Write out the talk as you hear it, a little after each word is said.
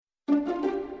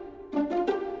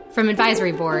From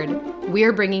Advisory Board,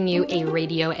 we're bringing you a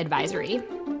radio advisory.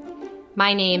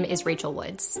 My name is Rachel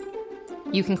Woods.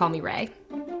 You can call me Ray.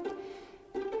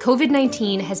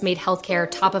 COVID-19 has made healthcare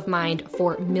top of mind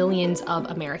for millions of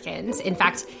Americans. In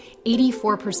fact,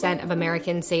 84% of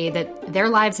Americans say that their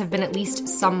lives have been at least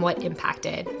somewhat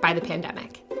impacted by the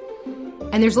pandemic.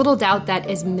 And there's little doubt that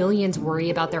as millions worry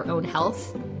about their own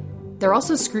health, they're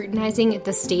also scrutinizing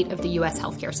the state of the U.S.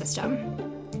 healthcare system.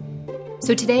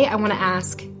 So today I want to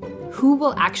ask, who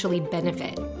will actually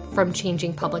benefit from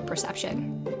changing public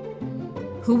perception?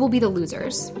 Who will be the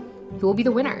losers? Who will be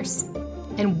the winners?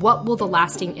 And what will the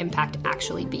lasting impact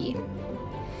actually be?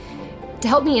 To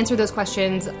help me answer those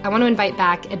questions, I want to invite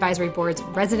back Advisory Board's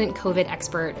resident COVID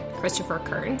expert, Christopher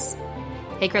Kearns.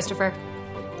 Hey, Christopher.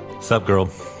 What's up, girl?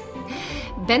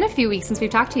 Been a few weeks since we've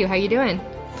talked to you. How you doing?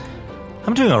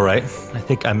 I'm doing all right. I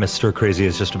think I'm as stir crazy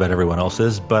as just about everyone else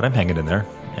is, but I'm hanging in there,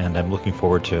 and I'm looking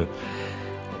forward to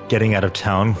getting out of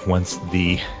town once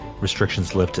the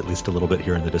restrictions lift at least a little bit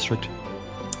here in the district.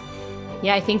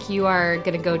 Yeah, I think you are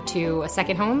going to go to a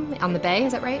second home on the Bay.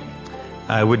 Is that right?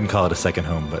 I wouldn't call it a second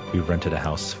home, but we've rented a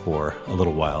house for a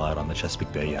little while out on the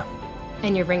Chesapeake Bay, yeah.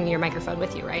 And you're bringing your microphone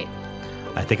with you, right?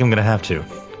 I think I'm going to have to,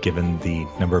 given the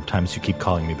number of times you keep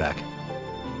calling me back.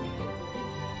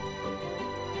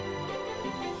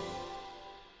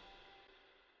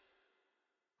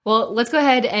 Well, let's go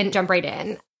ahead and jump right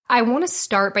in. I want to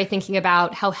start by thinking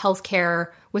about how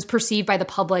healthcare was perceived by the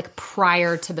public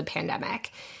prior to the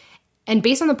pandemic. And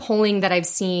based on the polling that I've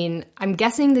seen, I'm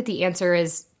guessing that the answer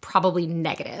is probably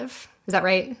negative. Is that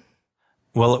right?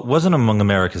 Well, it wasn't among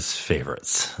America's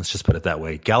favorites. Let's just put it that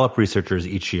way. Gallup researchers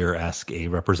each year ask a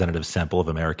representative sample of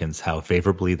Americans how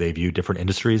favorably they view different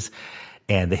industries,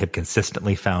 and they have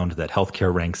consistently found that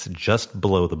healthcare ranks just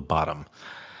below the bottom.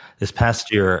 This past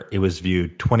year, it was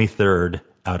viewed 23rd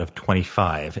out of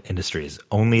 25 industries,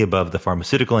 only above the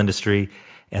pharmaceutical industry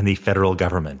and the federal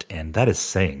government, and that is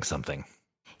saying something.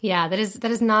 Yeah, that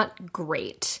is not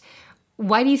great.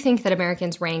 Why do you think that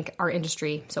Americans rank our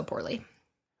industry so poorly?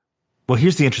 Well,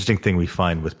 here's the interesting thing we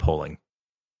find with polling.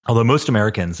 Although most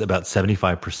Americans, about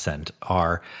 75%,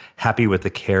 are happy with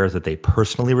the care that they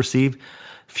personally receive,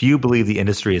 few believe the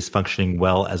industry is functioning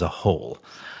well as a whole.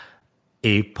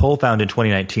 A poll found in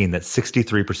 2019 that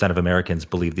 63% of Americans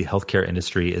believe the healthcare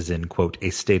industry is in, quote,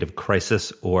 a state of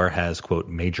crisis or has, quote,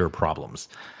 major problems.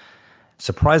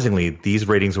 Surprisingly, these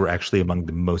ratings were actually among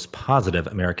the most positive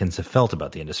Americans have felt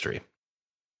about the industry.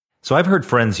 So I've heard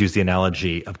friends use the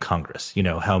analogy of Congress. You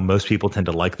know, how most people tend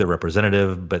to like their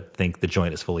representative, but think the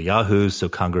joint is full of yahoos, so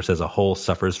Congress as a whole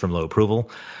suffers from low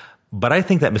approval. But I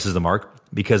think that misses the mark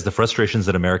because the frustrations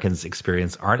that Americans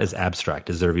experience aren't as abstract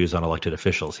as their views on elected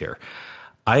officials here.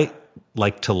 I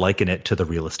like to liken it to the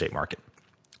real estate market.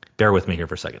 Bear with me here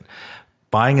for a second.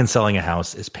 Buying and selling a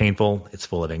house is painful, it's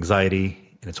full of anxiety,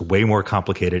 and it's way more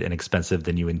complicated and expensive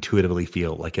than you intuitively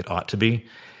feel like it ought to be.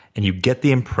 And you get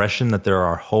the impression that there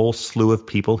are a whole slew of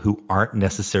people who aren't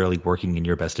necessarily working in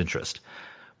your best interest.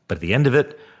 But at the end of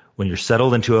it, when you're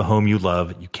settled into a home you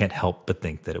love, you can't help but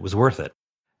think that it was worth it.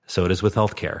 So it is with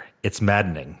healthcare. It's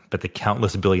maddening, but the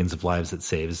countless billions of lives it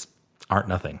saves aren't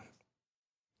nothing.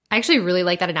 I actually really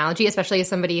like that analogy, especially as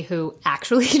somebody who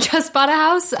actually just bought a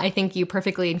house. I think you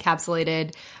perfectly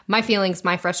encapsulated my feelings,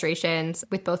 my frustrations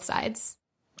with both sides.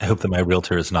 I hope that my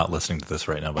realtor is not listening to this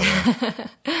right now, by the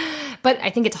way. But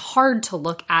I think it's hard to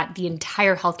look at the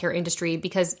entire healthcare industry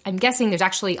because I'm guessing there's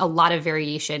actually a lot of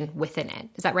variation within it.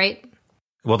 Is that right?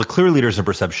 Well, the clear leaders in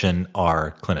perception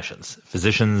are clinicians,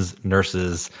 physicians,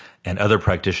 nurses, and other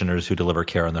practitioners who deliver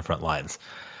care on the front lines.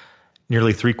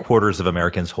 Nearly 3/4 of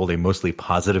Americans hold a mostly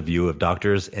positive view of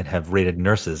doctors and have rated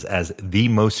nurses as the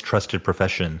most trusted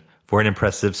profession for an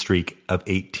impressive streak of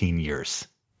 18 years.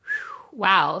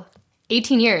 Wow.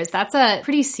 18 years. That's a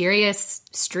pretty serious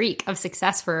streak of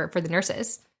success for the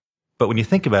nurses. But when you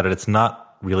think about it, it's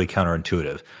not really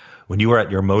counterintuitive. When you are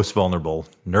at your most vulnerable,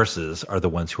 nurses are the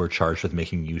ones who are charged with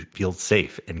making you feel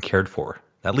safe and cared for.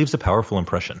 That leaves a powerful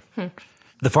impression.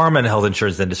 The pharma and health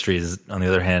insurance industries, on the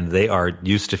other hand, they are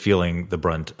used to feeling the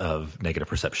brunt of negative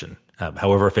perception,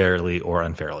 however fairly or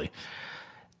unfairly.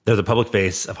 They're the public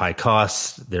face of high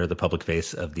costs. They're the public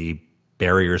face of the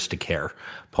barriers to care.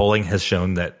 Polling has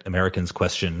shown that Americans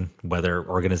question whether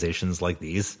organizations like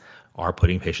these are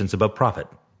putting patients above profit.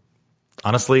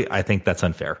 Honestly, I think that's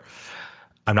unfair.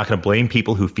 I'm not going to blame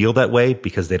people who feel that way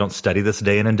because they don't study this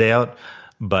day in and day out.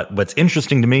 But what's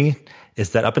interesting to me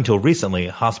is that up until recently,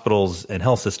 hospitals and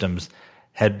health systems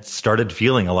had started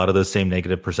feeling a lot of those same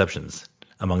negative perceptions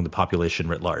among the population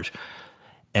writ large.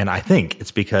 And I think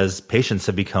it's because patients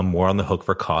have become more on the hook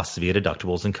for costs via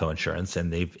deductibles and coinsurance,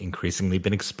 and they've increasingly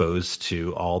been exposed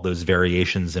to all those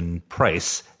variations in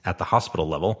price at the hospital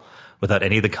level without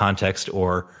any of the context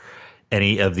or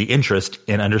any of the interest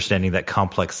in understanding that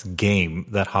complex game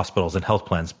that hospitals and health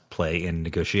plans play in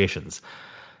negotiations.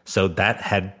 So that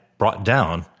had brought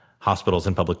down hospitals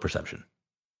and public perception.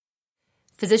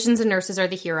 Physicians and nurses are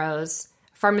the heroes.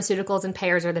 Pharmaceuticals and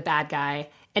payers are the bad guy.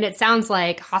 And it sounds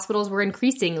like hospitals were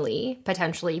increasingly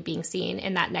potentially being seen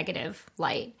in that negative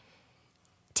light.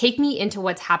 Take me into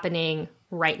what's happening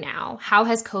right now. How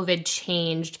has COVID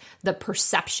changed the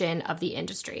perception of the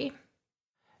industry?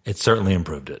 It certainly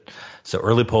improved it. So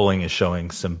early polling is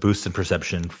showing some boost in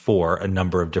perception for a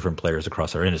number of different players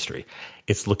across our industry.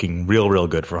 It's looking real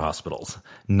good for hospitals.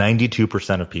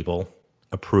 92% of people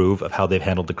approve of how they've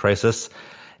handled the crisis,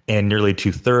 and nearly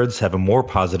 2/3 have a more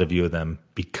positive view of them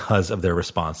because of their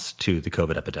response to the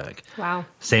COVID epidemic. Wow.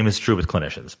 Same is true with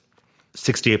clinicians.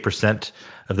 68%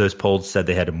 of those polled said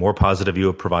they had a more positive view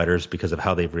of providers because of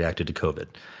how they've reacted to COVID.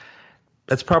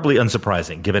 That's probably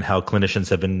unsurprising, given how clinicians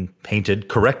have been painted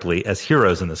correctly as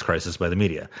heroes in this crisis by the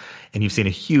media. And you've seen a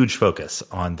huge focus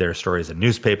on their stories in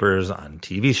newspapers, on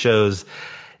TV shows,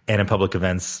 and in public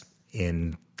events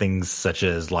in things such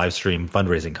as live stream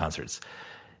fundraising concerts.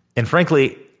 And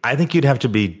frankly, I think you'd have to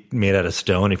be made out of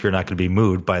stone if you're not going to be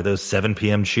moved by those 7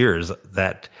 p.m. cheers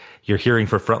that you're hearing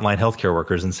for frontline healthcare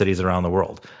workers in cities around the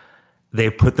world.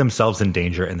 They've put themselves in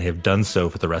danger, and they have done so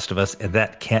for the rest of us, and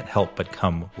that can't help but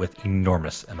come with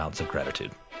enormous amounts of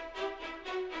gratitude.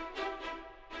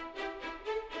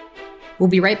 We'll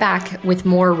be right back with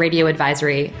more Radio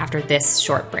Advisory after this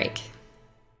short break.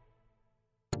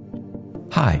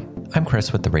 Hi, I'm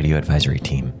Chris with the Radio Advisory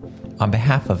team. On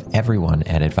behalf of everyone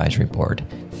at Advisory Board,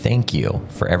 thank you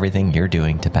for everything you're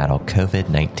doing to battle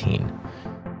COVID-19.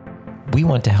 We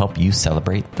want to help you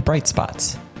celebrate the bright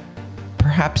spots.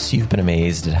 Perhaps you've been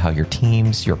amazed at how your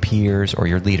teams, your peers, or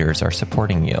your leaders are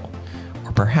supporting you.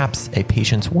 Or perhaps a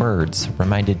patient's words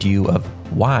reminded you of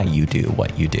why you do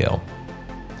what you do.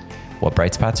 What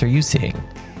bright spots are you seeing?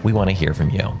 We want to hear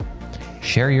from you.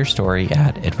 Share your story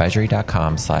at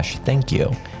advisory.com/thank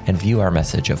you and view our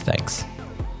message of thanks.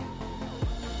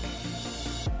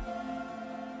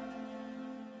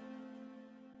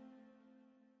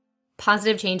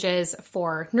 Positive changes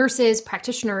for nurses,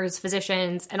 practitioners,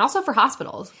 physicians, and also for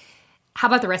hospitals. How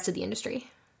about the rest of the industry?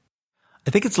 I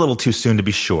think it's a little too soon to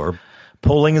be sure.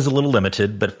 Polling is a little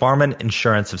limited, but pharma and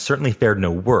insurance have certainly fared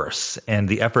no worse, and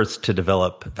the efforts to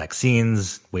develop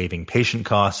vaccines, waiving patient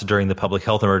costs during the public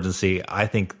health emergency, I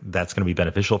think that's going to be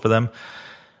beneficial for them.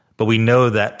 But we know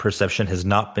that perception has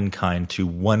not been kind to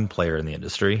one player in the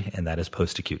industry, and that is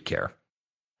post-acute care.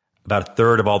 About a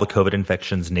third of all the COVID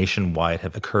infections nationwide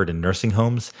have occurred in nursing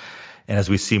homes. And as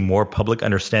we see more public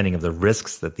understanding of the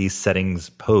risks that these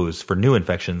settings pose for new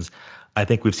infections, I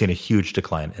think we've seen a huge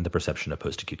decline in the perception of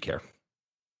post-acute care.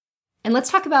 And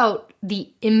let's talk about the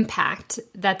impact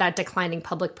that declining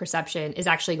public perception is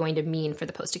actually going to mean for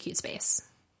the post-acute space.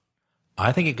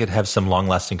 I think it could have some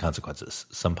long-lasting consequences,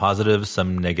 some positive,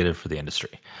 some negative for the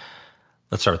industry.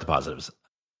 Let's start with the positives.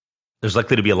 There's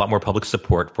likely to be a lot more public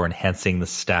support for enhancing the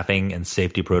staffing and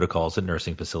safety protocols at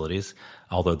nursing facilities,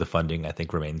 although the funding, I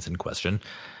think, remains in question.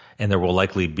 And there will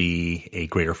likely be a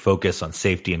greater focus on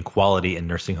safety and quality in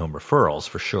nursing home referrals,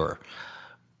 for sure.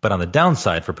 But on the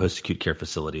downside for post-acute care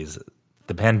facilities,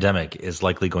 the pandemic is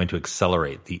likely going to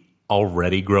accelerate the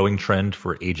already growing trend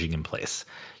for aging in place,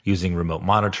 using remote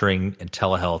monitoring and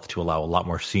telehealth to allow a lot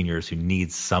more seniors who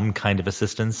need some kind of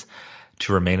assistance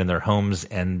to remain in their homes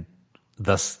and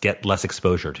thus get less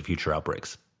exposure to future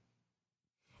outbreaks.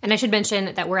 And I should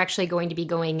mention that we're actually going to be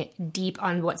going deep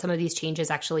on what some of these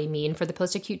changes actually mean for the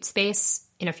post-acute space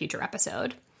in a future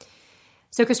episode.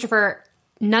 So, Christopher,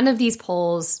 none of these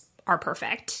polls are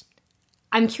perfect.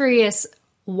 I'm curious,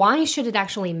 why should it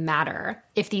actually matter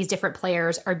if these different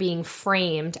players are being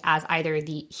framed as either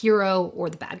the hero or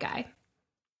the bad guy?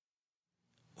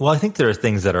 Well, I think there are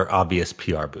things that are obvious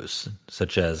PR boosts,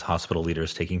 such as hospital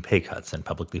leaders taking pay cuts and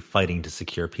publicly fighting to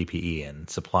secure PPE and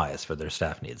supplies for their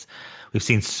staff needs. We've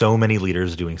seen so many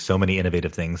leaders doing so many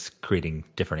innovative things, creating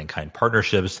different in-kind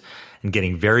partnerships and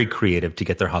getting very creative to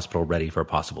get their hospital ready for a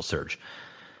possible surge.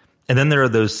 And then there are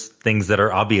those things that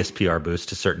are obvious PR boosts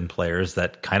to certain players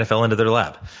that kind of fell into their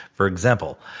lap. For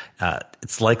example,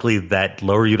 it's likely that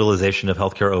lower utilization of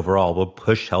healthcare overall will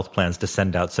push health plans to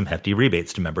send out some hefty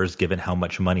rebates to members given how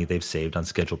much money they've saved on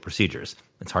scheduled procedures.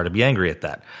 It's hard to be angry at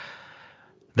that.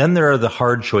 Then there are the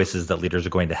hard choices that leaders are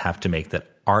going to have to make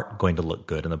that aren't going to look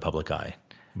good in the public eye,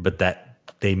 but that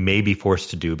they may be forced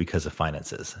to do because of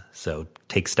finances. So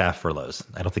take staff furloughs.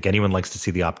 I don't think anyone likes to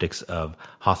see the optics of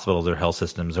hospitals or health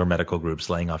systems or medical groups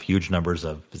laying off huge numbers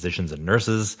of physicians and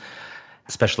nurses,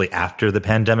 especially after the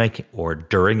pandemic or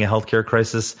during a healthcare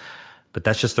crisis. But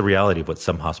that's just the reality of what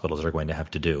some hospitals are going to have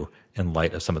to do in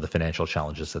light of some of the financial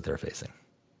challenges that they're facing.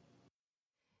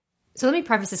 So let me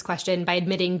preface this question by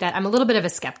admitting that I'm a little bit of a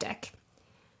skeptic.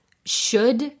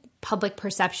 Should public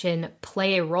perception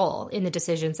play a role in the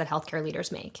decisions that healthcare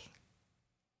leaders make?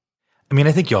 I mean,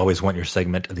 I think you always want your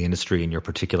segment of the industry and your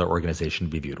particular organization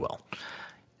to be viewed well,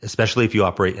 especially if you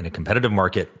operate in a competitive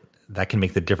market. That can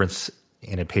make the difference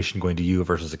in a patient going to you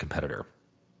versus a competitor.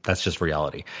 That's just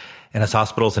reality. And as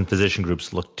hospitals and physician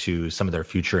groups look to some of their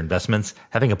future investments,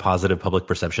 having a positive public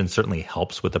perception certainly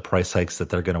helps with the price hikes that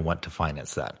they're going to want to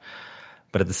finance that.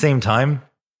 But at the same time,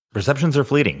 perceptions are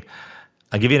fleeting.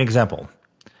 I'll give you an example.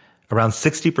 Around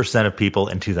 60% of people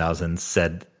in 2000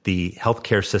 said the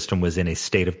healthcare system was in a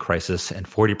state of crisis, and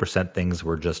 40% things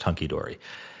were just hunky-dory.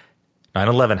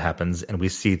 9/11 happens, and we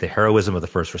see the heroism of the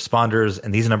first responders,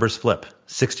 and these numbers flip.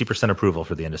 60% approval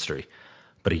for the industry.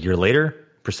 But a year later,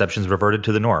 perceptions reverted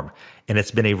to the norm, and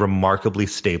it's been a remarkably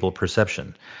stable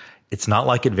perception. It's not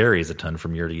like it varies a ton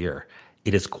from year to year.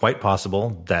 It is quite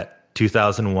possible that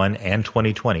 2001 and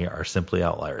 2020 are simply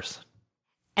outliers.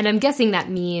 And I'm guessing that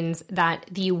means that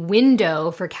the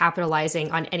window for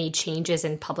capitalizing on any changes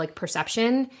in public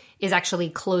perception is actually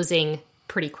closing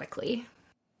pretty quickly.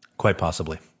 Quite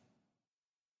possibly.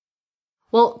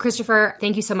 Well, Christopher,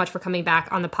 thank you so much for coming back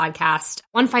on the podcast.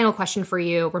 One final question for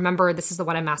you. Remember, this is the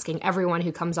one I'm asking everyone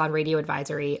who comes on Radio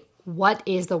Advisory. What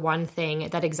is the one thing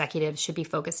that executives should be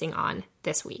focusing on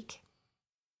this week?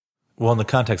 Well, in the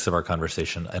context of our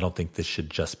conversation, I don't think this should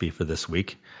just be for this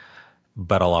week,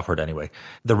 but I'll offer it anyway.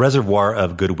 The reservoir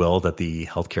of goodwill that the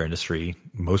healthcare industry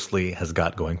mostly has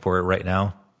got going for it right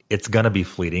now, it's going to be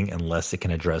fleeting unless it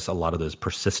can address a lot of those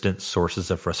persistent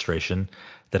sources of frustration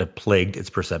that have plagued its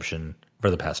perception for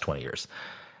the past 20 years.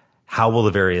 How will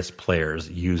the various players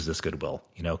use this goodwill?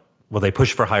 Will they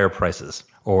push for higher prices,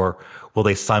 or will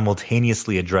they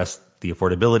simultaneously address the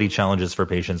affordability challenges for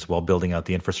patients while building out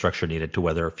the infrastructure needed to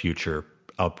weather future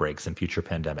outbreaks and future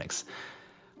pandemics?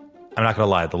 I'm not going to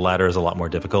lie, the latter is a lot more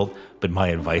difficult, but my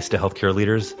advice to healthcare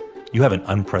leaders, you have an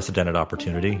unprecedented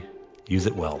opportunity. Use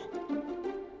it well.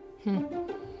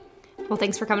 Well,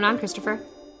 thanks for coming on, Christopher.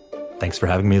 Thanks for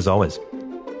having me as always.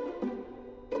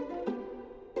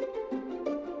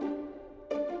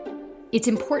 It's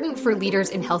important for leaders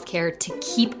in healthcare to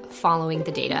keep following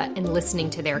the data and listening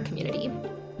to their community.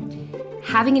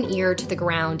 Having an ear to the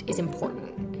ground is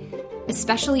important,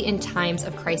 especially in times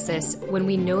of crisis when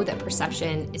we know that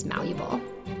perception is malleable.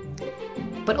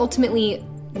 But ultimately,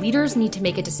 leaders need to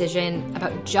make a decision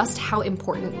about just how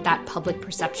important that public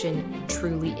perception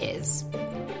truly is.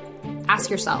 Ask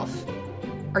yourself,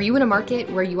 are you in a market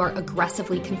where you are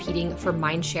aggressively competing for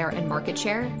mind share and market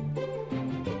share?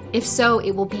 If so,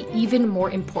 it will be even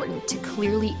more important to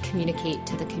clearly communicate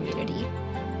to the community.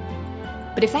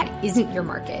 But if that isn't your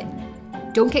market,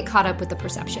 don't get caught up with the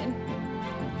perception,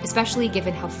 especially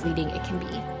given how fleeting it can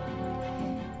be.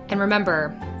 And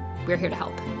remember, we're here to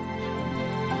help.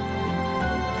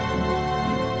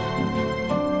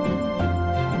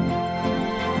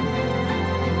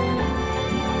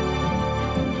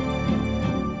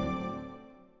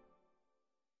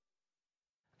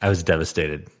 I was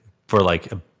devastated for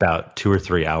about 2 or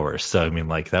 3 hours. So,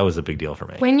 that was a big deal for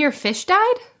me. When your fish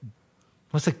died?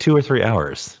 It was 2 or 3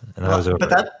 hours. And then I was over.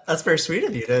 But that's very sweet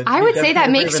of you. I would say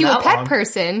that makes you a pet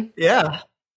person. Yeah.